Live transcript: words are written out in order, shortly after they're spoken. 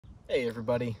Hey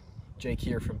everybody, Jake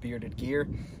here from Bearded Gear,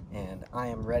 and I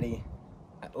am ready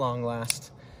at long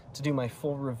last to do my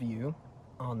full review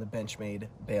on the Benchmade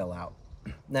Bailout.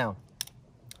 Now,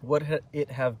 would it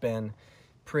have been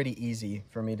pretty easy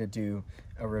for me to do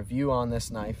a review on this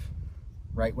knife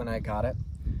right when I got it?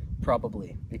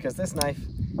 Probably, because this knife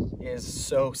is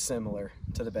so similar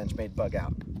to the Benchmade Bug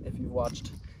Out. If you've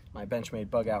watched my Benchmade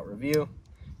Bug Out review,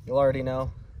 you'll already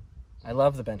know I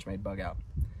love the Benchmade Bug Out.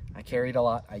 I carry it a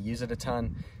lot, I use it a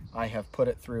ton. I have put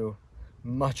it through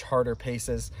much harder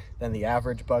paces than the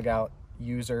average Bug Out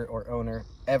user or owner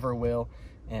ever will,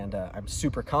 and I'm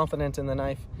super confident in the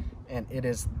knife, and it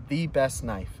is the best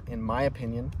knife, in my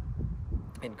opinion,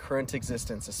 in current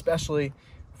existence, especially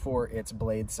for its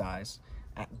blade size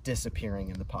at disappearing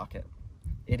in the pocket.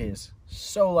 It is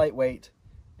so lightweight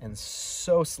and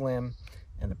so slim,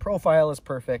 and the profile is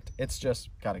perfect. It's just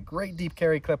got a great deep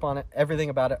carry clip on it. Everything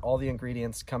about it, all the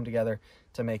ingredients come together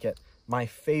to make it my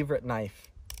favorite knife,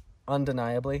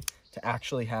 undeniably, to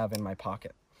actually have in my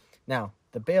pocket. Now,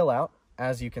 the Bailout,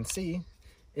 as you can see,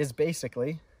 is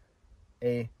basically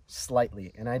a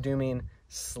slightly, and I do mean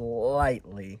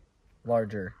slightly,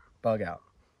 larger Bug Out.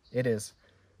 It is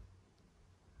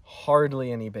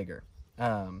hardly any bigger.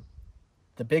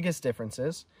 The biggest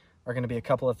differences are going to be a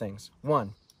couple of things.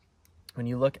 One, when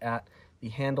you look at the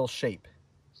handle shape,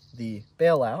 the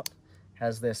Bailout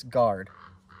has this guard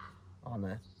on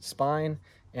the spine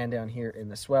and down here in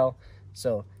the swell,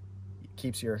 so it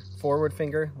keeps your forward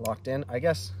finger locked in. I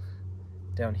guess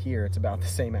down here it's about the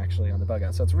same actually on the Bug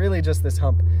Out, so it's really just this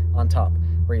hump on top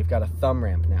where you've got a thumb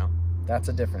ramp now. That's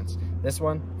a difference. This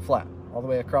one, flat all the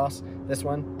way across. This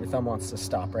one, your thumb wants to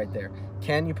stop right there.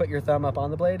 Can you put your thumb up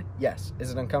on the blade? Yes.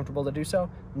 Is it uncomfortable to do so?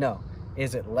 No.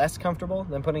 Is it less comfortable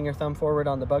than putting your thumb forward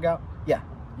on the Bug Out? Yeah,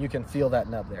 you can feel that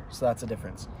nub there, so that's a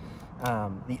difference.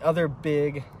 The other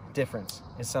big difference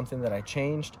is something that I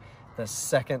changed the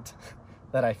second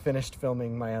that I finished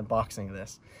filming my unboxing of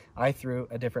this. I threw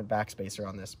a different backspacer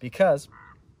on this because,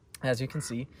 as you can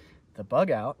see, the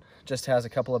Bug Out just has a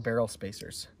couple of barrel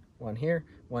spacers. One here,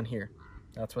 one here.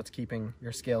 That's what's keeping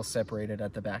your scales separated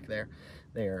at the back there.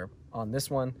 They're on this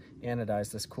one,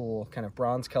 anodized this cool kind of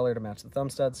bronze color to match the thumb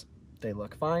studs. They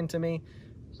look fine to me.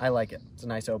 I like it. It's a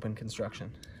nice open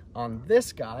construction. On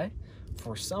this guy,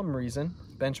 for some reason,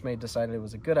 Benchmade decided it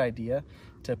was a good idea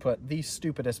to put the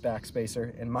stupidest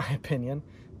backspacer, in my opinion,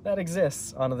 that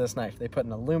exists onto this knife. They put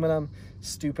an aluminum,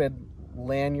 stupid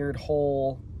lanyard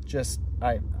hole. Just,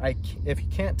 if you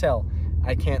can't tell,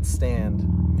 I can't stand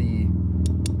the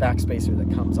backspacer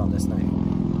that comes on this knife.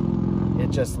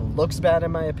 It just looks bad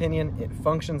in my opinion. It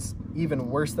functions even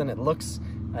worse than it looks.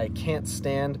 I can't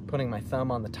stand putting my thumb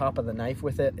on the top of the knife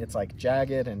with it. It's like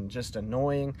jagged and just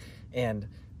annoying. And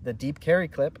the deep carry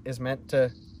clip is meant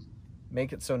to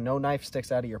make it so no knife sticks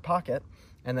out of your pocket.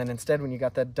 And then instead, when you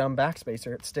got that dumb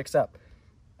backspacer, it sticks up.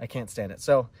 I can't stand it.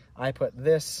 So I put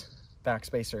this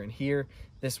backspacer in here.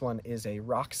 This one is a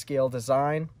Rockscale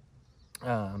Design.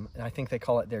 I think they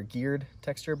call it their geared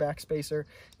texture backspacer.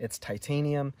 It's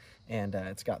titanium, and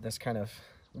it's got this kind of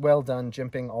well done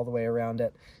jimping all the way around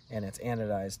it, and it's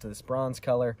anodized to this bronze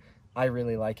color. I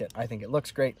really like it. I think it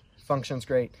looks great, functions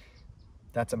great.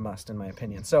 That's a must in my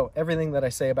opinion. So everything that I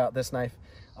say about this knife,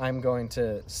 I'm going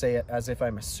to say it as if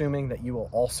I'm assuming that you will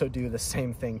also do the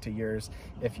same thing to yours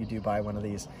if you do buy one of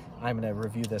these. I'm going to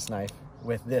review this knife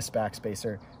with this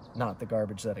backspacer, not the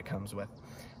garbage that it comes with.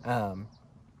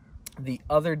 The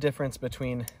other difference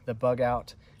between the Bug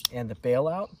Out and the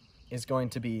Bailout is going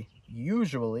to be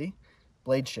usually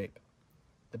blade shape.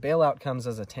 The Bailout comes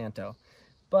as a Tanto,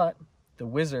 but the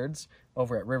wizards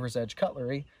over at Rivers Edge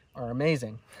Cutlery are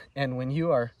amazing. And when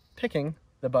you are picking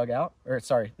the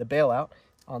the Bailout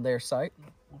on their site,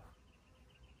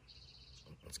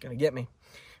 it's gonna get me.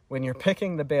 When you're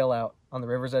picking the Bailout on the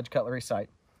Rivers Edge Cutlery site,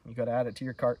 you go to add it to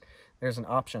your cart, there's an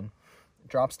option. It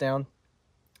drops down.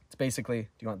 It's basically, do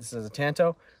you want this as a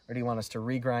Tanto, or do you want us to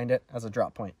regrind it as a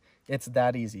drop point? It's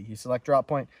that easy. You select drop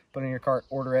point, put it in your cart,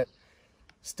 order it.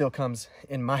 Still comes,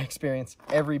 in my experience,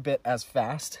 every bit as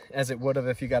fast as it would have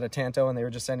if you got a Tanto and they were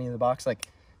just sending you the box. Like,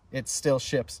 it still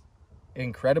ships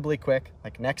incredibly quick,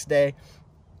 like next day,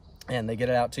 and they get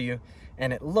it out to you.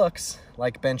 And it looks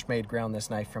like Benchmade ground this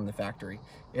knife from the factory.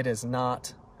 It is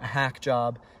not a hack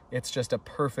job. It's just a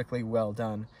perfectly well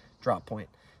done drop point.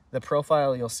 The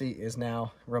profile you'll see is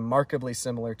now remarkably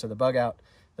similar to the Bug Out.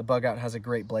 The Bug Out has a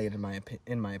great blade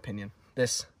in my opinion.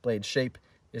 This blade shape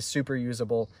is super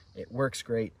usable, it works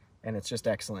great, and it's just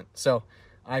excellent. So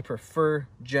I prefer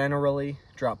generally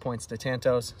drop points to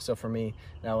Tantos, so for me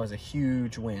that was a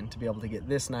huge win to be able to get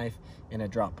this knife in a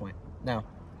drop point. Now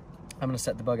I'm going to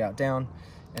set the Bug Out down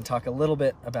and talk a little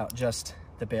bit about just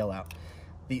the bailout.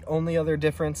 The only other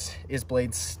difference is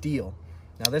blade steel.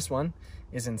 Now this one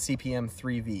is in CPM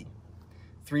 3V.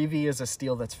 3V is a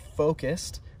steel that's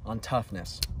focused on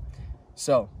toughness.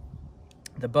 So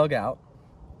the bug out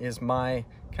is my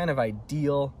kind of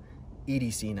ideal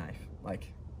EDC knife.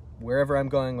 Like wherever I'm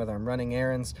going, whether I'm running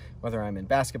errands, whether I'm in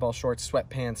basketball shorts,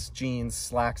 sweatpants, jeans,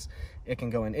 slacks, it can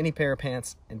go in any pair of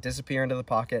pants and disappear into the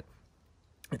pocket.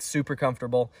 It's super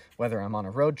comfortable, whether I'm on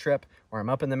a road trip or I'm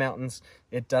up in the mountains,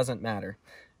 it doesn't matter.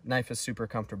 Knife is super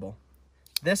comfortable.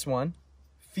 This one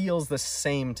feels the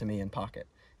same to me in pocket.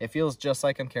 It feels just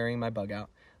like I'm carrying my bug out,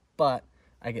 but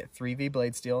I get 3V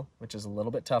blade steel, which is a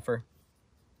little bit tougher.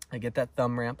 I get that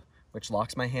thumb ramp, which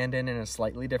locks my hand in a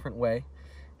slightly different way.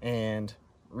 And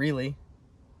really,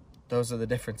 those are the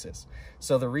differences.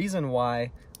 So the reason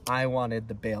why I wanted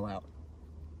the bailout,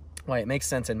 why it makes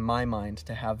sense in my mind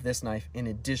to have this knife in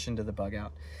addition to the bug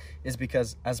out, is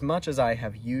because as much as I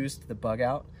have used the bug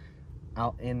out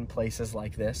in places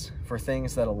like this for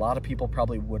things that a lot of people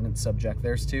probably wouldn't subject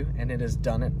theirs to, and it has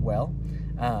done it well,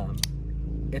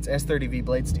 it's S30V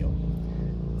blade steel.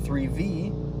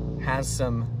 3V has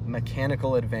some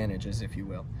mechanical advantages, if you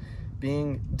will.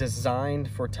 Being designed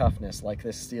for toughness like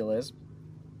this steel is,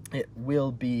 it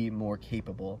will be more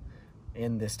capable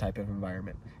in this type of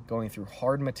environment. Going through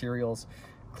hard materials,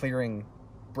 clearing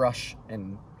brush,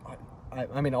 and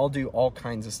I mean, I'll do all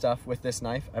kinds of stuff with this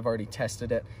knife. I've already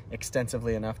tested it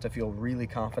extensively enough to feel really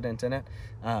confident in it.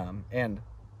 And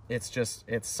it's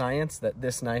science that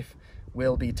this knife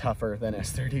will be tougher than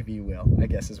S30V will, I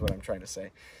guess is what I'm trying to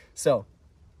say. So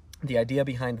the idea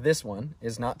behind this one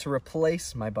is not to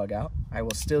replace my bug out. I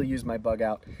will still use my bug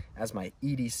out as my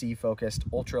EDC focused,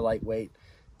 ultra lightweight,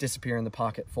 disappear in the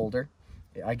pocket folder.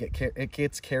 It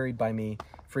gets carried by me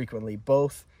frequently,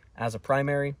 both as a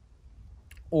primary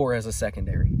or as a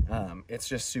secondary. It's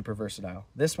just super versatile.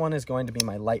 This one is going to be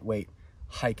my lightweight,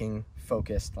 hiking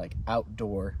focused, like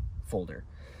outdoor folder.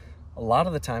 A lot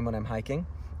of the time when I'm hiking,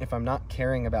 if I'm not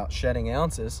caring about shedding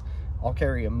ounces, I'll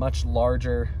carry a much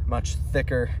larger, much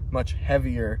thicker, much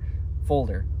heavier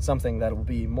folder, something that will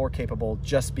be more capable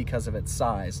just because of its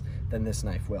size than this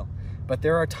knife will. But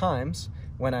there are times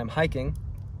when I'm hiking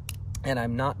and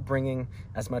I'm not bringing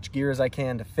as much gear as I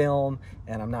can to film,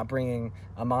 and I'm not bringing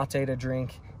a mate to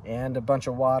drink and a bunch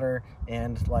of water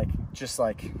and just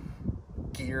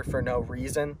gear for no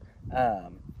reason.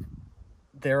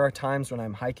 There are times when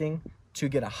I'm hiking to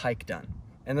get a hike done.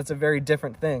 And that's a very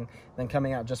different thing than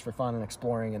coming out just for fun and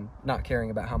exploring and not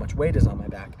caring about how much weight is on my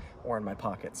back or in my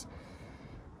pockets.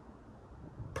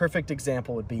 Perfect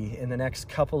example would be in the next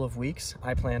couple of weeks,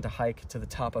 I plan to hike to the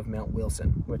top of Mount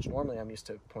Wilson, which normally I'm used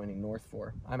to pointing north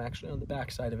for. I'm actually on the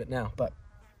back side of it now, but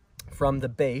from the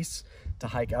base to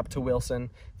hike up to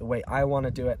Wilson, the way I want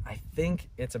to do it, I think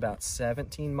it's about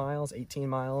 17 miles, 18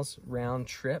 miles round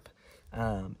trip,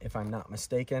 if I'm not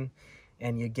mistaken.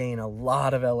 And you gain a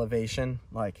lot of elevation,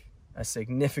 like a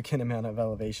significant amount of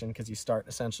elevation, because you start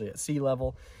essentially at sea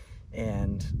level.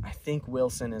 And I think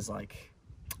Wilson is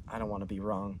I don't want to be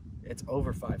wrong, it's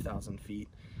over 5,000 feet.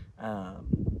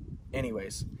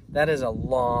 Anyways, that is a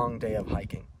long day of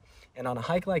hiking. And on a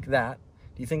hike like that,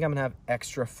 do you think I'm gonna have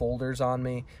extra folders on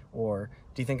me? Or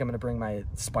do you think I'm gonna bring my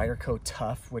Spyderco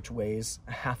Tough, which weighs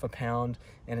half a pound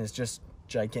and is just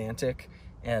gigantic?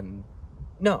 And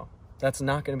no. That's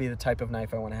not going to be the type of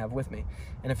knife I want to have with me.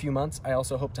 In a few months, I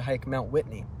also hope to hike Mount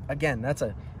Whitney. Again, that's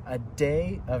a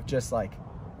day of just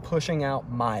pushing out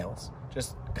miles,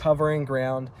 just covering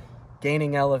ground,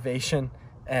 gaining elevation,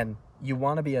 and you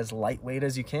want to be as lightweight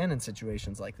as you can in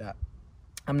situations like that.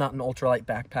 I'm not an ultralight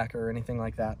backpacker or anything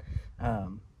like that,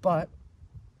 but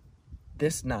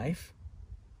this knife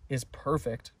is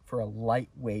perfect for a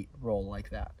lightweight roll like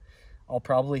that. I'll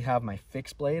probably have my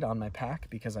fixed blade on my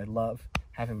pack because I love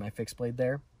having my fixed blade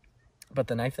there. But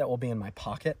the knife that will be in my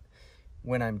pocket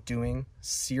when I'm doing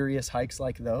serious hikes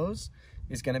like those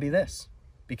is going to be this,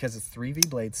 because it's 3V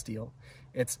blade steel.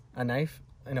 It's a knife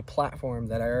and a platform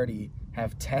that I already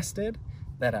have tested,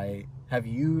 that I have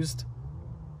used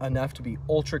enough to be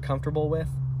ultra comfortable with,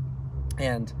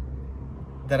 and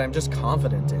that I'm just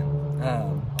confident in.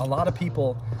 A lot of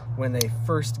people, when they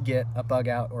first get a bug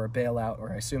out or a bailout,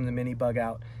 or I assume the mini bug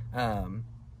out,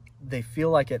 they feel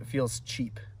like it feels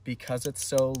cheap because it's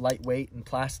so lightweight and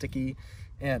plasticky,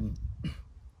 and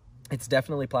it's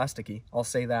definitely plasticky, I'll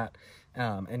say that.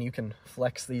 And you can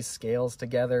flex these scales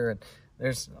together, and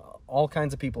there's all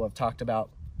kinds of people have talked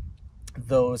about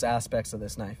those aspects of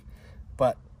this knife.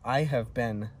 But I have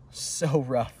been so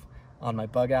rough on my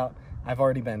bug out. I've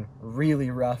already been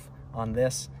really rough on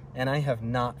this, and I have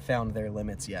not found their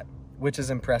limits yet. which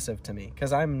is impressive to me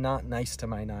because I'm not nice to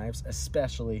my knives,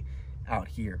 especially out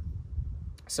here.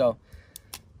 So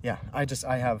yeah,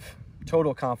 I have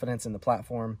total confidence in the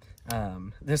platform.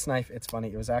 This knife, it's funny,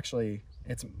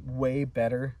 it's way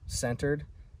better centered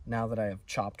now that I have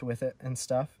chopped with it and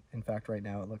stuff. In fact, right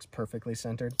now it looks perfectly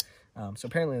centered. So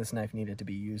apparently this knife needed to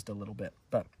be used a little bit,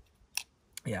 but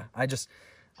yeah,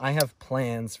 I have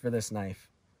plans for this knife,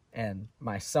 and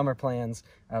my summer plans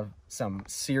of some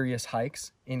serious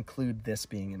hikes include this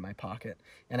being in my pocket.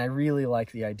 And I really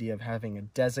like the idea of having a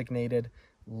designated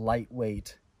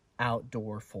lightweight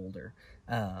outdoor folder,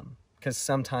 because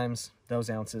sometimes those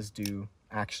ounces do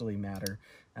actually matter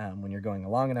when you're going a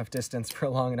long enough distance for a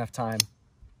long enough time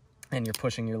and you're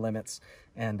pushing your limits.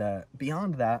 And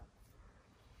beyond that,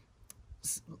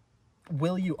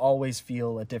 will you always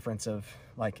feel a difference of,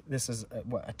 like, this is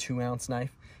a 2-ounce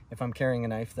knife? If I'm carrying a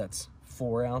knife that's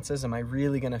 4 ounces, am I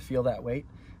really going to feel that weight?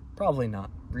 Probably not,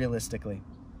 realistically.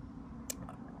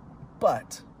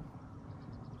 But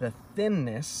the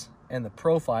thinness and the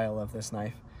profile of this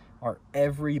knife are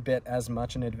every bit as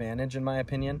much an advantage, in my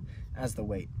opinion, as the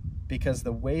weight. Because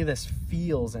the way this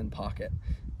feels in pocket,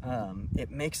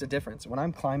 it makes a difference. When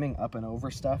I'm climbing up and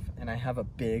over stuff and I have a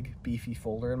big beefy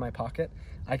folder in my pocket,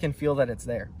 I can feel that it's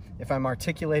there. If I'm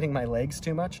articulating my legs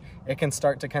too much, it can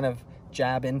start to kind of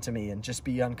jab into me and just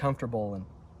be uncomfortable, and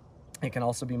it can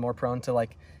also be more prone to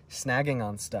like snagging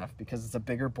on stuff because it's a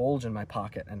bigger bulge in my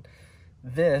pocket. And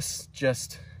this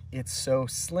just, it's so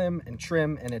slim and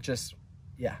trim, and it just,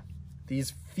 yeah,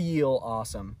 these feel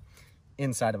awesome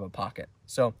inside of a pocket.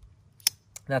 So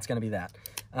that's going to be that.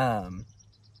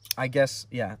 I guess,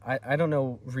 yeah, I don't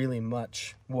know really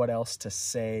much what else to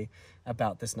say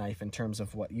about this knife in terms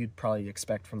of what you'd probably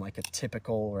expect from like a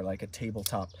typical or like a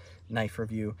tabletop knife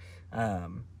review.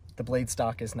 The blade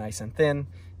stock is nice and thin.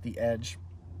 The edge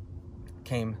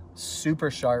came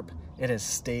super sharp. It has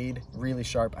stayed really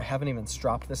sharp. I haven't even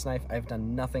stropped this knife. I've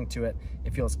done nothing to it.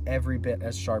 It feels every bit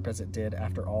as sharp as it did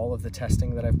after all of the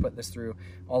testing that I've put this through,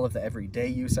 all of the everyday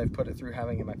use I've put it through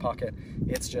having in my pocket.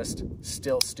 It's just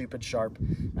still stupid sharp.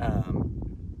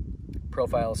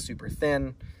 Profile is super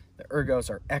thin. The ergos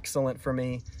are excellent for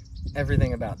me.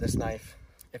 Everything about this knife,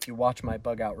 if you watch my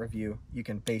bug out review, you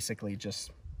can basically just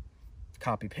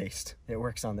copy paste. It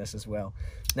works on this as well.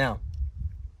 Now,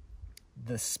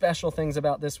 the special things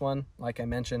about this one, like I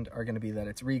mentioned, are going to be that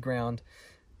it's reground.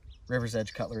 Rivers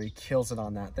Edge Cutlery kills it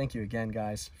on that. Thank you again,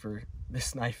 guys, for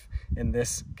this knife in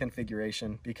this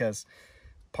configuration, because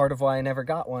part of why I never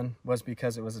got one was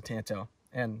because it was a Tanto.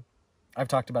 And I've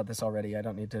talked about this already. I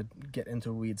don't need to get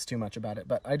into weeds too much about it,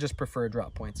 but I just prefer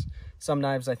drop points. Some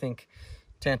knives I think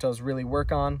Tantos really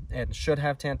work on and should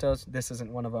have Tantos. This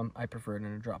isn't one of them. I prefer it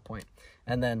in a drop point.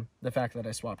 And then the fact that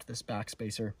I swapped this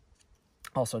backspacer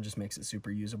also just makes it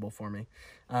super usable for me.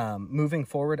 Moving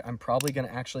forward, I'm probably going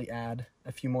to actually add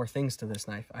a few more things to this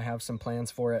knife. I have some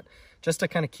plans for it just to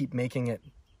kind of keep making it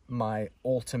my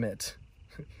ultimate,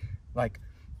 like,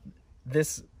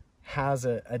 this has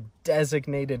a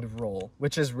designated role,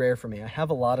 which is rare for me. I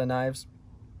have a lot of knives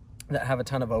that have a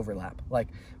ton of overlap. Like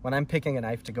when I'm picking a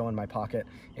knife to go in my pocket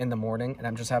in the morning and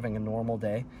I'm just having a normal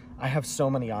day, I have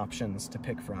so many options to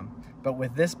pick from. But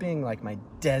with this being like my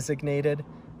designated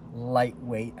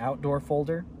lightweight outdoor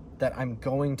folder that I'm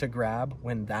going to grab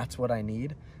when that's what I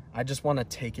need, I just want to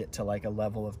take it to like a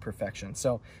level of perfection.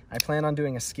 So I plan on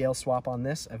doing a scale swap on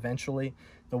this eventually.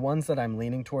 The ones that I'm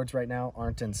leaning towards right now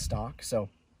aren't in stock, so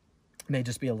it may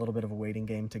just be a little bit of a waiting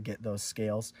game to get those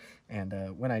scales. And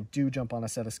when I do jump on a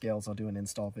set of scales, I'll do an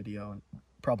install video and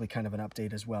probably kind of an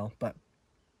update as well. But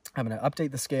I'm going to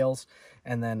update the scales,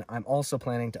 and then I'm also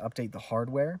planning to update the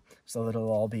hardware so that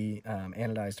it'll all be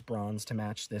anodized bronze to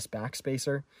match this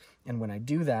backspacer. And when I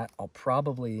do that, I'll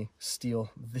probably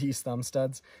steal these thumb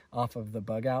studs off of the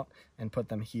bug out and put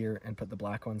them here and put the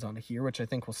black ones onto here, which I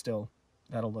think will still,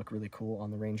 that'll look really cool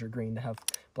on the Ranger green to have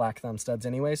black thumb studs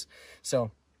anyways.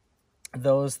 So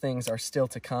those things are still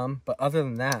to come. But other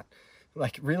than that,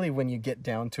 like really when you get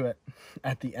down to it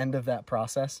at the end of that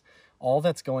process, all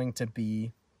that's going to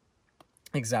be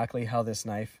exactly how this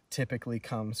knife typically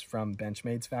comes from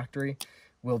Benchmade's factory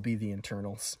will be the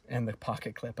internals and the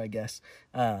pocket clip, I guess.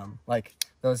 Like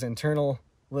those internal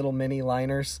little mini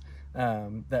liners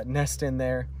that nest in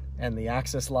there, and the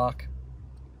axis lock,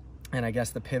 and I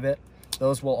guess the pivot,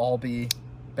 those will all be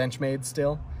Benchmade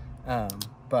still.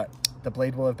 But the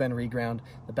blade will have been reground,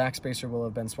 the backspacer will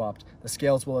have been swapped, the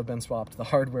scales will have been swapped, the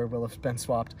hardware will have been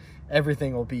swapped,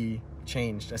 everything will be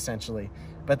changed essentially.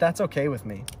 But that's okay with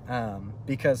me,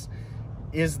 because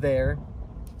is there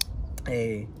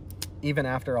a even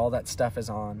after all that stuff is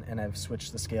on and I've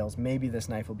switched the scales, maybe this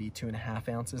knife will be 2.5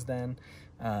 ounces then.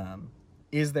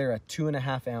 Is there a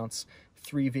 2.5 ounce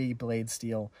 3V blade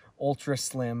steel, ultra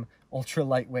slim, ultra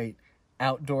lightweight,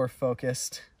 outdoor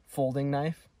focused folding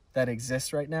knife that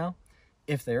exists right now?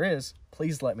 If there is,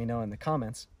 please let me know in the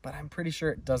comments, but I'm pretty sure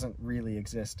it doesn't really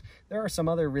exist. There are some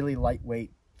other really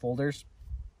lightweight folders.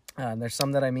 There's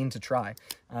some that I mean to try.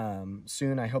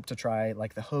 Soon I hope to try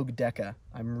like the Hogue Deca.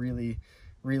 I'm really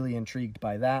intrigued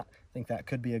by that. I think that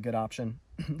could be a good option.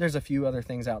 There's a few other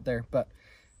things out there, but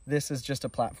this is just a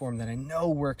platform that I know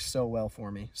works so well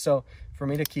for me. So for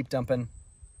me to keep dumping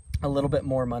a little bit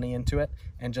more money into it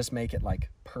and just make it like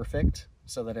perfect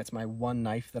so that it's my one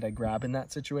knife that I grab in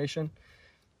that situation,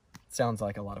 sounds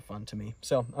like a lot of fun to me.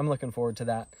 So I'm looking forward to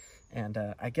that. And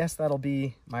I guess that'll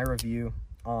be my review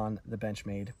on the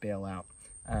Benchmade Bailout.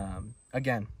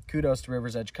 Again, kudos to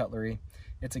Rivers Edge Cutlery.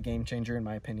 It's a game changer in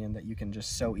my opinion that you can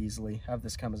just so easily have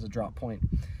this come as a drop point.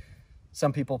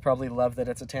 Some people probably love that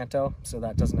it's a Tanto, so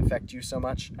that doesn't affect you so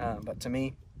much, but to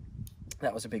me,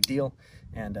 that was a big deal.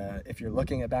 And if you're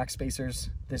looking at backspacers,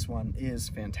 this one is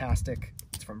fantastic.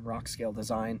 It's from Rockscale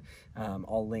Design.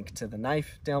 I'll link to the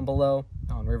knife down below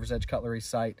on Rivers Edge Cutlery's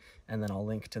site, and then I'll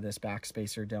link to this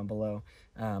backspacer down below.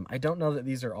 I don't know that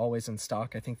these are always in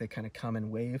stock. I think they kind of come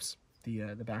in waves,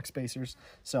 the backspacers,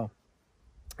 so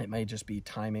it may just be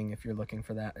timing if you're looking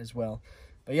for that as well.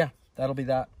 But yeah, that'll be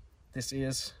that. This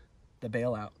is the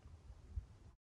Bailout.